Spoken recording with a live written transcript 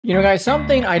You know, guys,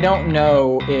 something I don't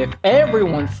know if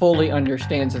everyone fully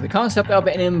understands is the concept of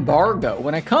an embargo.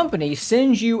 When a company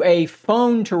sends you a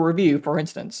phone to review, for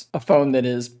instance, a phone that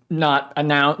is not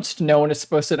announced, no one is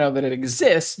supposed to know that it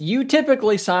exists, you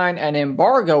typically sign an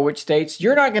embargo which states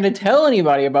you're not going to tell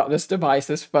anybody about this device,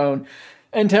 this phone,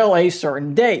 until a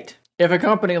certain date. If a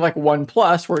company like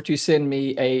OnePlus were to send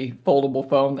me a foldable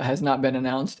phone that has not been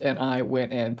announced and I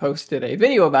went and posted a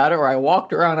video about it, or I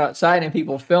walked around outside and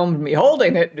people filmed me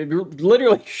holding it,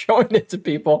 literally showing it to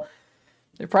people,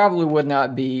 they probably would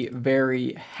not be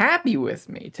very happy with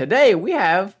me. Today, we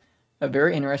have a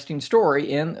very interesting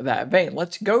story in that vein.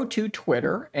 Let's go to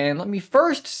Twitter, and let me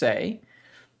first say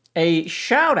a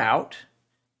shout out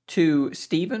to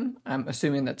Steven. I'm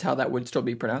assuming that's how that would still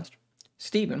be pronounced.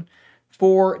 Steven,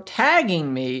 for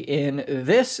tagging me in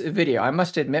this video. I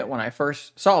must admit, when I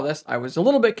first saw this, I was a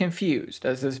little bit confused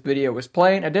as this video was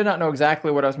playing. I did not know exactly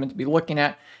what I was meant to be looking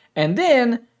at, and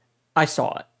then I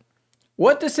saw it.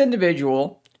 What this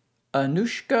individual,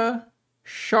 Anushka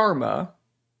Sharma,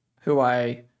 who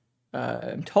I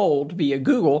am told via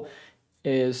Google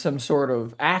is some sort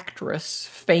of actress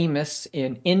famous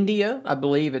in India. I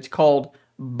believe it's called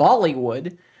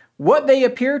Bollywood. What they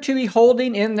appear to be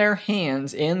holding in their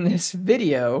hands in this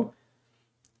video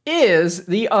is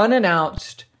the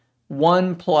unannounced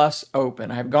OnePlus Open.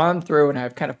 I've gone through and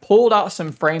I've kind of pulled out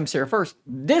some frames here. First,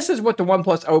 this is what the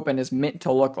OnePlus Open is meant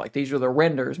to look like. These are the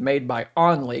renders made by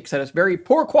OnLeaks, and it's very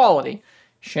poor quality.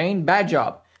 Shane, bad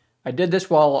job. I did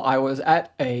this while I was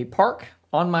at a park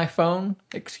on my phone.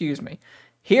 Excuse me.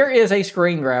 Here is a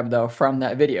screen grab, though, from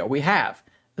that video. We have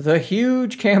the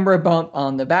huge camera bump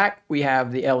on the back, we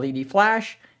have the LED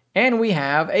flash, and we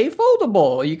have a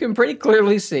foldable. You can pretty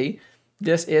clearly see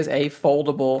this is a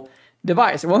foldable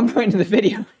device. At one point in the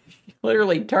video, he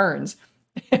literally turns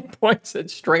and points it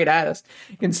straight at us.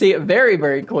 You can see it very,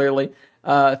 very clearly.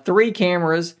 3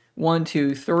 cameras, 1,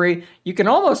 2, 3. You can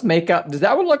almost make up, does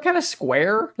that one look kind of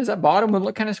square? Does that bottom one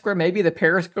look kind of square? Maybe the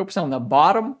periscope's on the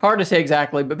bottom? Hard to say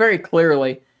exactly, but very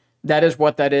clearly, that is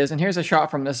what that is. And here's a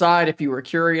shot from the side if you were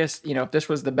curious, you know, if this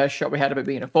was the best shot we had of it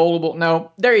being a foldable.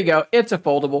 No, there you go. It's a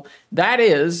foldable. That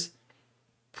is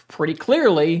pretty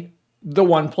clearly the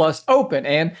OnePlus Open.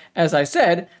 And as I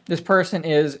said, this person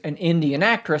is an Indian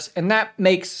actress, and that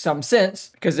makes some sense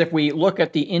because if we look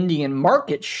at the Indian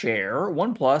market share,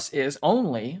 OnePlus is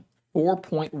only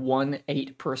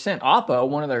 4.18%. Oppo,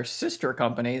 one of their sister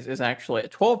companies, is actually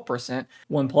at 12%.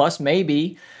 OnePlus may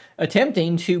be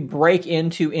attempting to break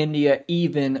into India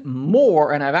even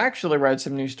more, and I've actually read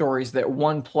some news stories that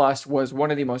OnePlus was one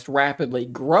of the most rapidly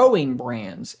growing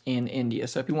brands in India.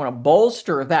 So if you want to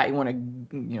bolster that, you want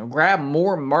to grab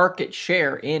more market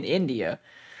share in India,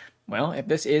 well, if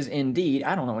this is indeed,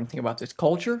 I don't know anything about this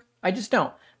culture, I just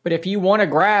don't. But if you want to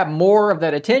grab more of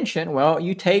that attention, well,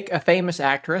 you take a famous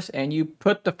actress and you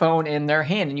put the phone in their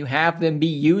hand and you have them be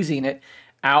using it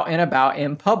out and about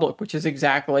in public, which is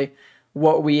exactly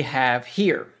what we have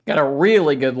here. Got a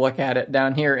really good look at it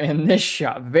down here in this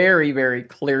shot. Very, very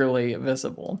clearly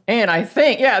visible. And I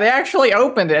think, yeah, they actually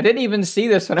opened it. I didn't even see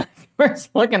this when I was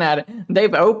looking at it.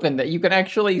 They've opened it. You can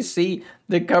actually see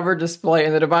the cover display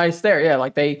in the device there. Yeah,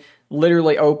 like they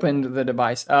literally opened the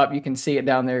device up. You can see it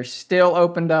down there still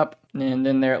opened up. And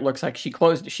then there it looks like she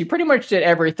closed it. She pretty much did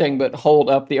everything but hold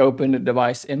up the opened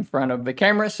device in front of the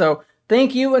camera. So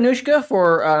thank you, Anushka,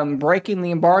 for breaking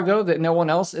the embargo that no one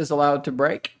else is allowed to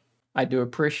break. I do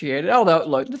appreciate it. Although,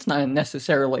 look, it's not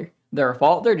necessarily their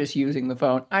fault. They're just using the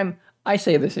phone. I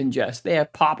say this in jest. They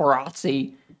have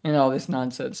paparazzi and all this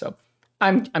nonsense, so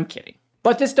I'm kidding.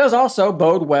 But this does also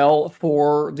bode well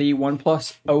for the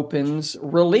OnePlus Open's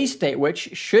release date,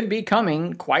 which should be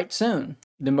coming quite soon.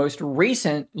 The most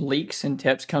recent leaks and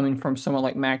tips coming from someone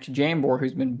like Max Jambor,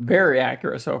 who's been very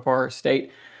accurate so far,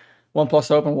 state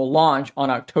OnePlus Open will launch on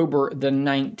October the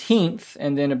 19th,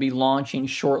 and then it'll be launching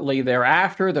shortly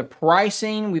thereafter. The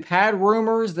pricing, we've had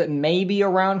rumors that maybe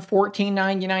around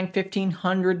 $1,499,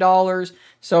 $1,500.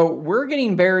 So we're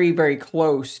getting very, very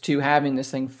close to having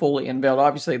this thing fully unveiled.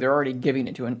 Obviously, they're already giving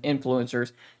it to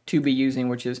influencers to be using,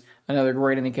 which is another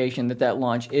great indication that that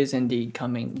launch is indeed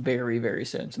coming very, very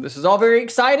soon. So this is all very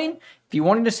exciting. If you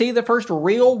wanted to see the first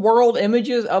real-world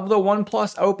images of the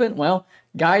OnePlus Open, well,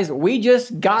 guys, we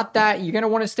just got that. You're going to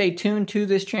want to stay tuned to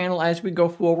this channel as we go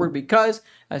forward because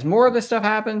as more of this stuff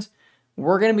happens,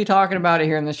 we're going to be talking about it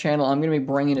here in this channel. I'm going to be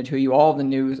bringing it to you, all the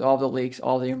news, all the leaks,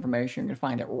 all the information. You're going to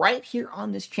find it right here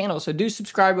on this channel. So do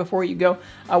subscribe before you go.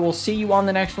 I will see you on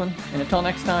the next one. And until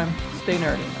next time, stay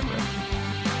nerdy, my friend.